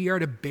that. And we are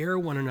to bear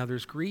one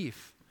another's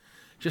grief,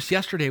 Just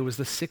yesterday was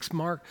the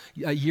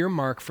 6-year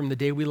mark from the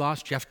day we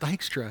lost Jeff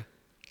Dykstra.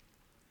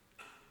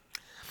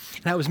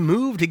 And I was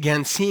moved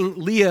again seeing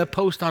Leah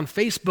post on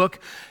Facebook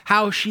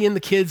how she and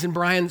the kids and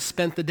Brian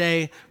spent the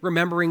day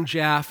remembering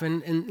Jeff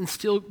and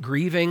still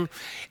grieving.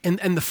 And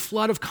the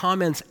flood of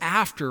comments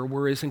after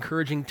were as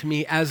encouraging to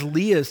me as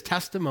Leah's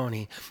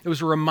testimony. It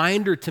was a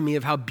reminder to me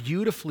of how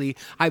beautifully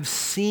I've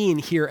seen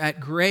here at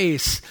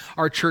Grace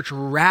our church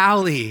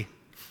rally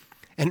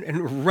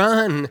and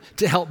run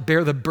to help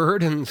bear the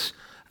burdens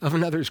of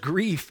another's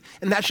grief.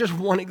 And that's just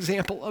one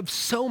example of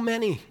so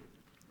many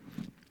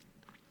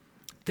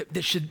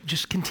that should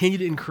just continue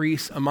to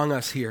increase among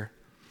us here.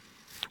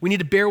 We need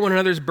to bear one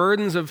another's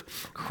burdens of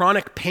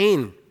chronic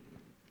pain,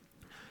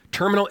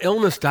 terminal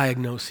illness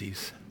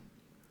diagnoses,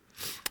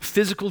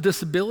 physical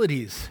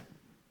disabilities.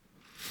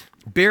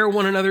 Bear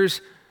one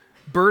another's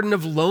burden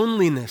of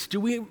loneliness. Do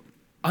we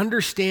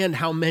understand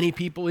how many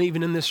people,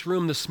 even in this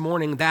room this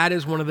morning, that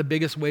is one of the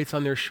biggest weights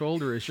on their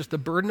shoulder, is just the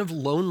burden of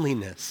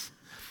loneliness?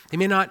 They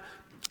may not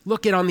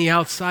look it on the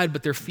outside,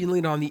 but they're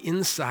feeling it on the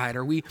inside.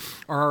 Are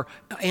our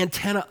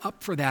antenna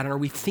up for that? And are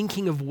we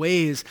thinking of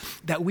ways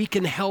that we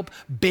can help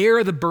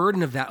bear the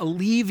burden of that,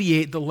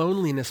 alleviate the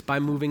loneliness by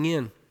moving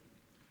in?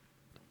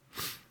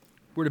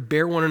 We're to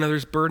bear one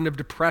another's burden of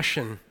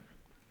depression,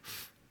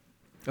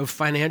 of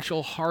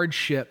financial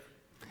hardship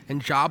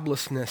and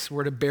joblessness.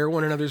 We're to bear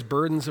one another's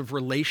burdens of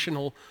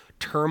relational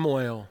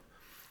turmoil,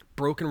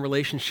 broken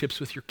relationships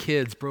with your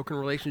kids, broken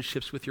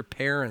relationships with your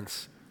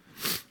parents.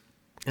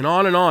 And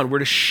on and on. We're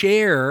to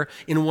share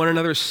in one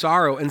another's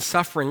sorrow and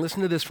suffering.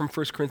 Listen to this from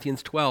 1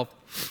 Corinthians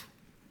 12.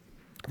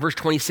 Verse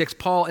 26,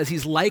 Paul, as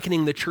he's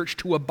likening the church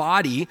to a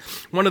body,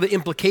 one of the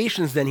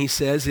implications then he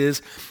says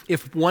is,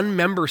 if one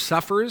member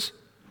suffers,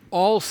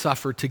 all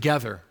suffer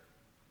together.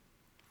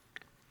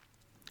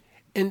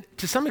 And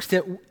to some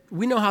extent,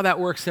 we know how that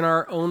works in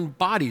our own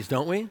bodies,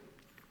 don't we?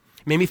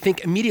 It made me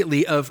think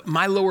immediately of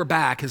my lower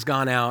back has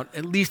gone out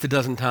at least a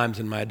dozen times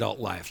in my adult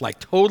life, like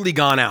totally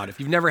gone out. If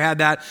you've never had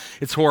that,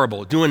 it's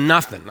horrible, doing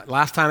nothing.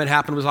 Last time it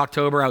happened was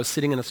October. I was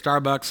sitting in a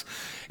Starbucks,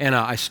 and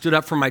I stood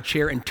up from my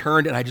chair and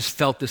turned, and I just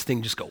felt this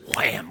thing just go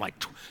wham, like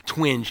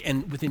twinge.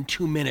 And within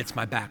 2 minutes,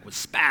 my back was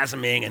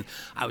spasming, and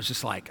I was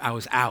just like, I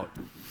was out.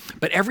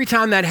 But every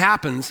time that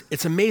happens,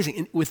 it's amazing.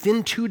 And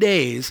within 2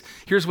 days,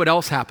 here's what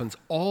else happens.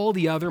 All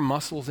the other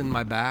muscles in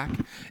my back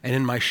and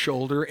in my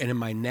shoulder and in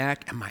my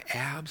neck and my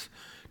abs,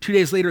 2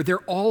 days later, they're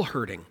all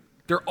hurting.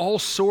 They're all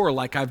sore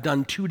like I've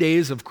done 2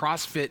 days of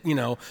CrossFit,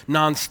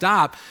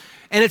 nonstop.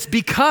 And it's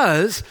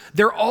because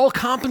they're all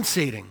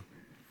compensating.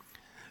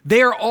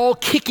 They are all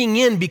kicking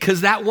in because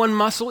that one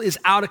muscle is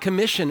out of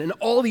commission and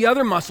all the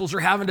other muscles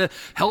are having to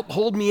help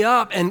hold me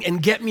up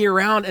and get me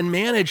around and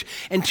manage.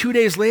 And 2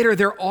 days later,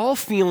 they're all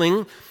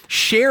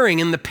sharing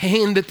in the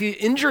pain that the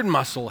injured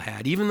muscle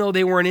had, even though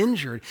they weren't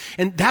injured.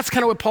 And that's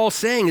kind of what Paul's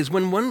saying is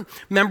when one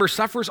member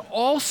suffers,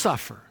 all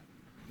suffer.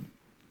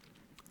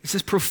 It's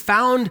this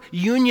profound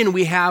union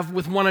we have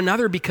with one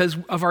another because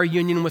of our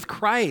union with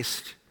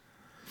Christ.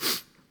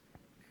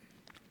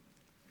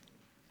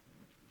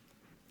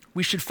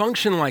 We should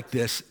function like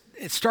this.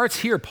 It starts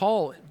here.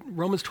 Paul,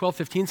 Romans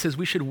 12:15 says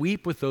we should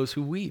weep with those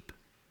who weep.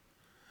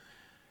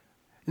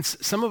 And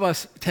some of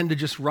us tend to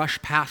just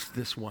rush past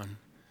this one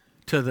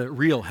to the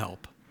real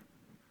help,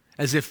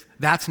 as if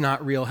that's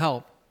not real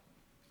help.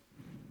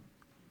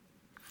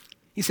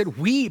 He said,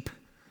 weep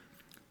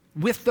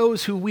with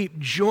those who weep.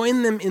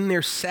 Join them in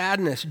their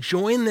sadness.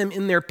 Join them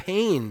in their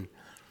pain.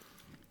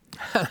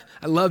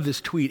 I love this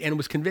tweet and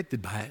was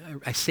convicted by it.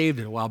 I saved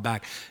it a while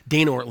back.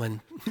 Dane Ortland,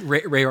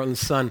 Ray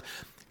Ortland's son,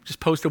 just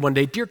posted one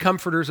day, "Dear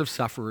comforters of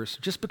sufferers,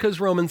 just because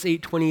Romans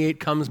 8:28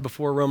 comes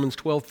before Romans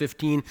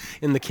 12:15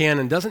 in the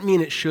canon doesn't mean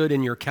it should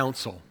in your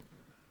counsel."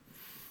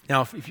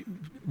 Now,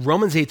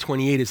 Romans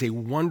 8:28 is a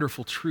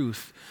wonderful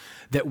truth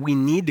that we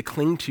need to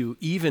cling to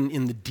even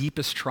in the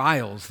deepest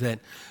trials, that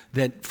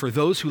for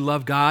those who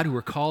love God, who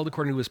are called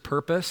according to his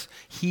purpose,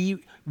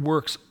 he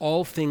works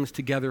all things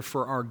together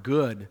for our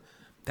good.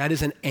 That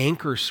is an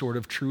anchor sort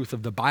of truth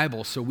of the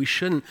Bible, so we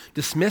shouldn't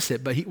dismiss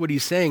it. But what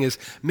he's saying is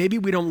maybe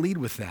we don't lead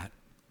with that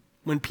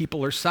when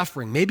people are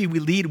suffering. Maybe we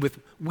lead with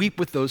weep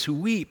with those who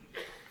weep.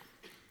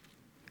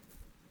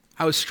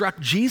 I was struck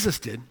Jesus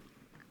did.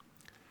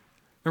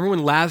 Remember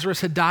when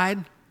Lazarus had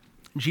died?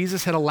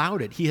 Jesus had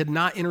allowed it. He had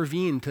not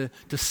intervened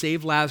to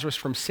save Lazarus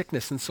from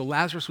sickness. And so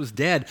Lazarus was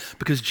dead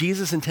because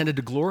Jesus intended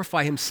to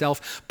glorify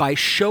himself by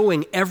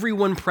showing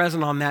everyone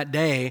present on that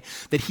day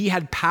that he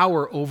had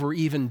power over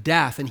even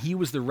death. And he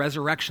was the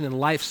resurrection and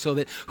life so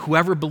that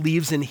whoever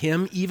believes in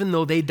him, even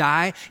though they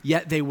die,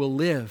 yet they will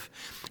live.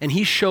 And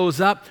he shows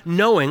up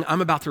knowing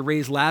I'm about to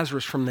raise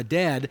Lazarus from the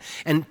dead.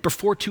 And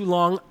before too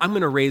long, I'm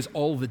going to raise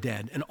all the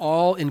dead. And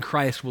all in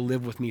Christ will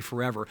live with me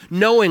forever.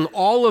 Knowing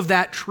all of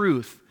that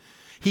truth,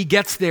 he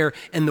gets there,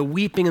 and the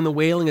weeping and the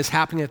wailing is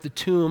happening at the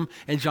tomb,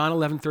 and John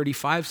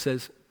 11:35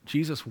 says,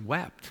 Jesus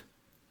wept.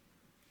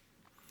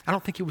 I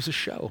don't think it was a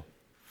show.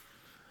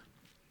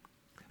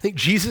 I think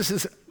Jesus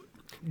is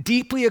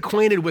deeply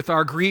acquainted with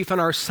our grief and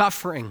our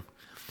suffering.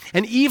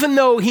 And even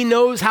though he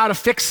knows how to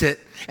fix it,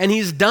 And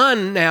he's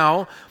done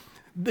now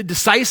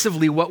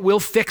decisively what will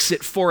fix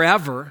it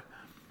forever.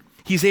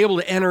 He's able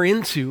to enter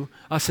into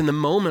us in the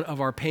moment of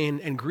our pain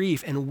and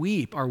grief and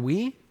weep. Are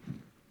we?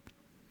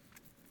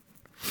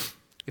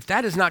 If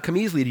that has not come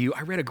easily to you,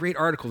 I read a great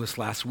article this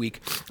last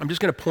week. I'm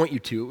just going to point you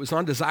to. It was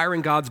on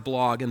Desiring God's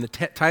blog, and the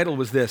title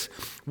was this: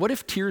 What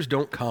if tears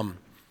don't come?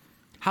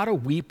 How to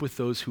weep with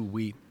those who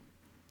weep.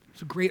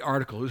 It's a great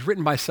article. It was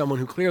written by someone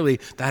who clearly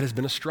that has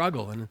been a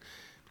struggle and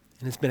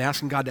has been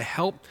asking God to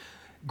help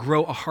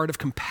grow a heart of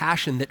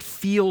compassion that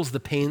feels the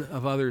pain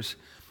of others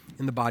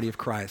in the body of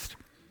Christ.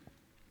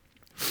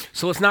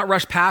 So let's not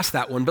rush past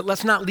that one, but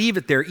let's not leave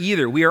it there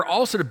either. We are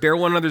also to bear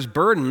one another's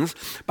burdens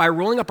by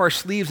rolling up our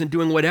sleeves and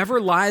doing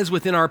whatever lies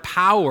within our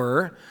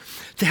power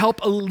to help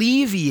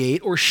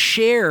alleviate or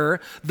share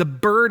the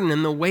burden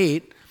and the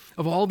weight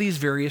of all these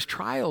various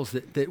trials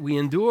that we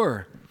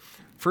endure.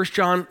 1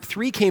 John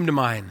 3 came to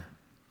mind.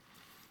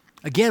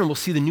 Again, we'll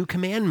see the new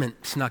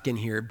commandment snuck in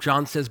here.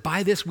 John says,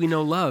 by this we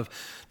know love,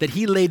 that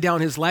he laid down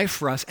his life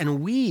for us,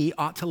 and we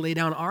ought to lay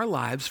down our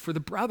lives for the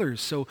brothers.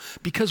 So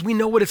because we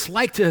know what it's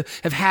like to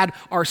have had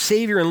our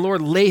Savior and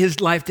Lord lay his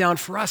life down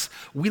for us,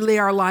 we lay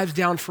our lives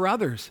down for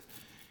others.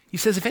 He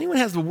says, if anyone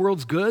has the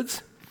world's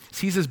goods,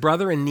 sees his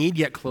brother in need,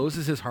 yet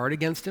closes his heart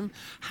against him,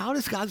 how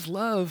does God's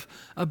love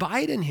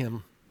abide in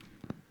him?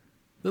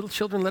 Little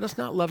children, let us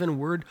not love in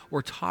word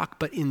or talk,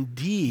 but in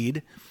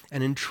deed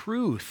and in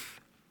truth.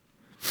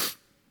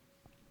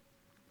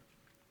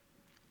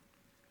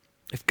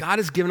 If God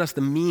has given us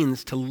the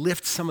means to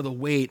lift some of the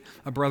weight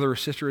a brother or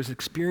sister is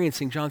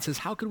experiencing, John says,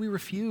 how could we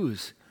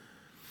refuse?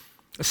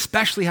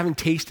 Especially having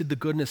tasted the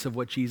goodness of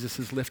what Jesus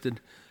has lifted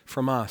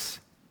from us.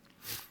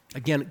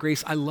 Again,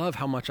 Grace, I love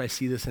how much I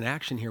see this in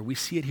action here. We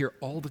see it here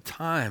all the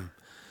time.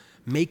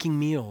 Making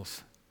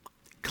meals,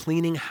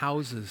 cleaning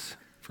houses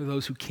for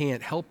those who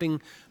can't,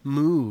 helping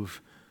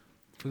move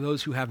for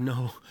those who have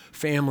no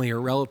family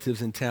or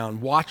relatives in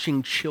town,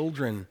 watching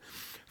children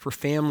for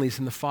families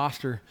in the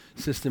foster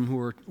system who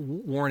are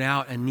worn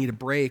out and need a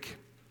break,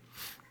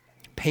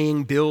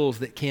 paying bills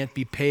that can't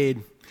be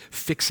paid,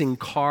 fixing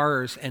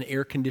cars and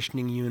air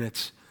conditioning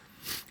units,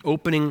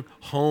 opening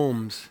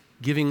homes,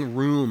 giving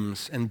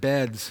rooms and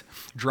beds,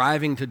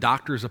 driving to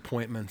doctor's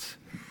appointments,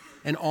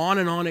 and on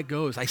it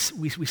goes.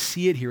 We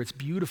see it here. It's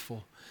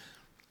beautiful.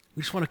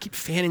 We just want to keep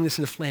fanning this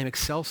into flame.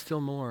 Excel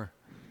still more.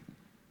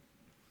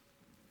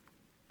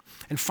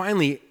 And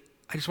finally,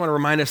 I just want to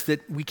remind us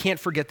that we can't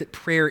forget that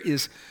prayer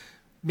is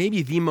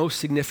maybe the most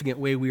significant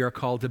way we are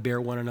called to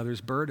bear one another's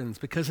burdens,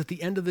 because at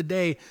the end of the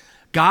day,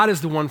 God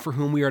is the one to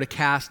whom we are to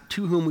cast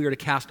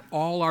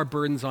all our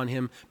burdens on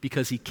him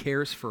because he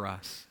cares for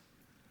us.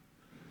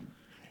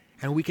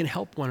 And we can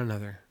help one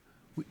another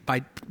by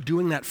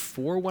doing that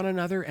for one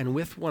another and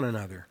with one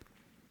another.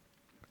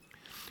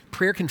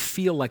 Prayer can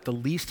feel like the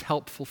least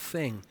helpful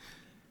thing,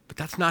 but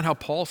that's not how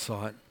Paul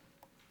saw it.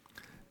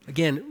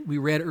 Again, we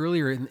read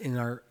earlier in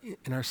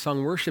our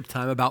sung worship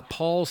time about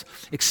Paul's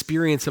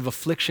experience of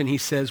affliction. He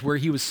says where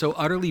he was so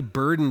utterly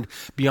burdened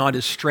beyond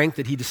his strength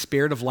that he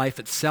despaired of life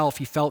itself.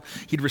 He felt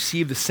he'd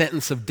received the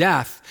sentence of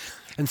death.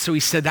 And so he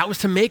said that was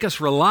to make us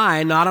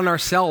rely not on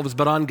ourselves,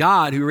 but on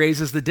God who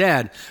raises the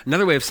dead.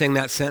 Another way of saying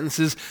that sentence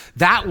is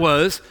that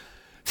was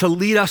to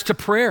lead us to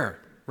prayer,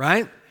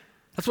 right?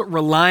 That's what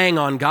relying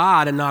on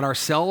God and not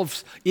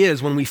ourselves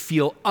is when we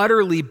feel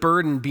utterly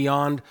burdened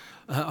beyond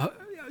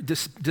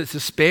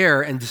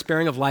despair and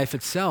despairing of life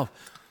itself.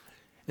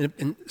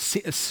 And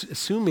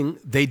assuming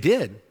they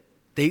did.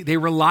 They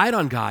relied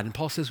on God. And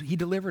Paul says he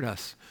delivered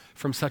us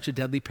from such a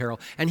deadly peril.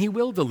 And he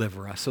will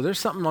deliver us. So there's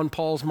something on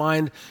Paul's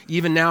mind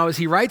even now as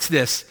he writes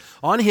this.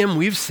 On him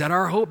we've set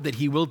our hope that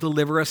he will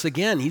deliver us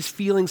again. He's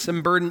feeling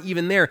some burden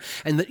even there.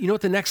 And you know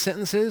what the next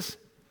sentence is?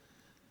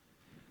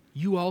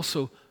 You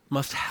also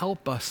must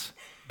help us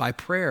by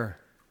prayer.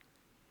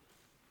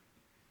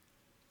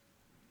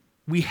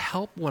 We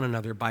help one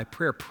another by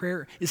prayer.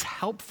 Prayer is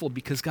helpful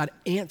because God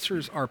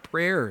answers our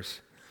prayers.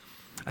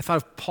 I thought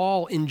of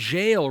Paul in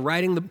jail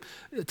writing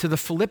to the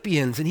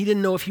Philippians, and he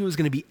didn't know if he was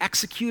going to be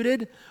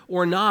executed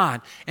or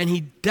not. And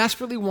he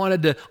desperately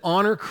wanted to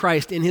honor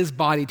Christ in his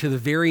body to the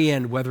very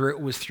end, whether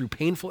it was through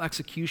painful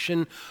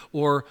execution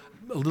or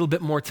a little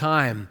bit more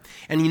time.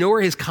 And you know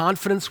where his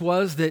confidence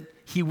was that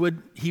he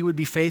would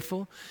be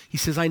faithful? He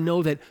says, I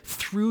know that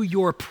through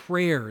your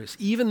prayers,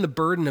 even the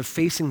burden of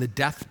facing the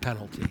death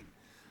penalty,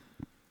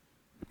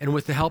 and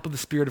with the help of the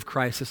Spirit of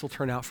Christ, this will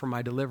turn out for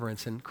my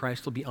deliverance, and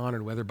Christ will be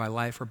honored, whether by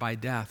life or by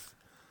death.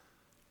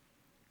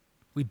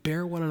 We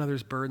bear one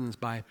another's burdens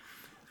by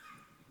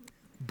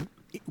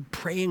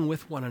praying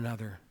with one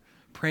another,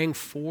 praying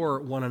for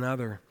one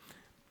another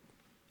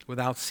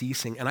without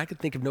ceasing. And I could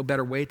think of no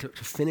better way to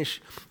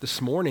finish this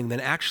morning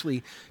than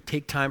actually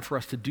take time for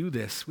us to do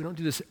this. We don't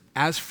do this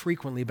as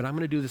frequently, but I'm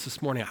going to do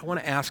this morning. I want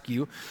to ask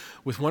you,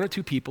 with one or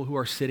two people who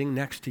are sitting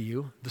next to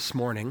you this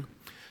morning,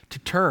 to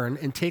turn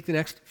and take the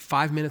next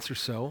 5 minutes or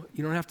so.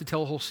 You don't have to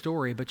tell a whole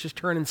story, but just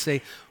turn and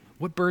say,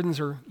 what burdens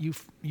are you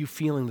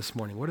feeling this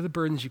morning? What are the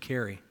burdens you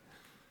carry?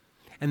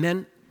 And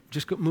then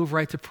just move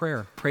right to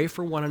prayer. Pray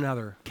for one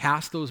another.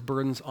 Cast those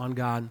burdens on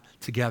God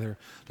together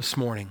this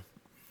morning.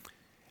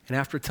 And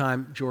after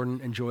time,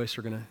 Jordan and Joyce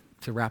are going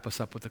to wrap us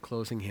up with the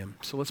closing hymn.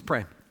 So let's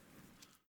pray.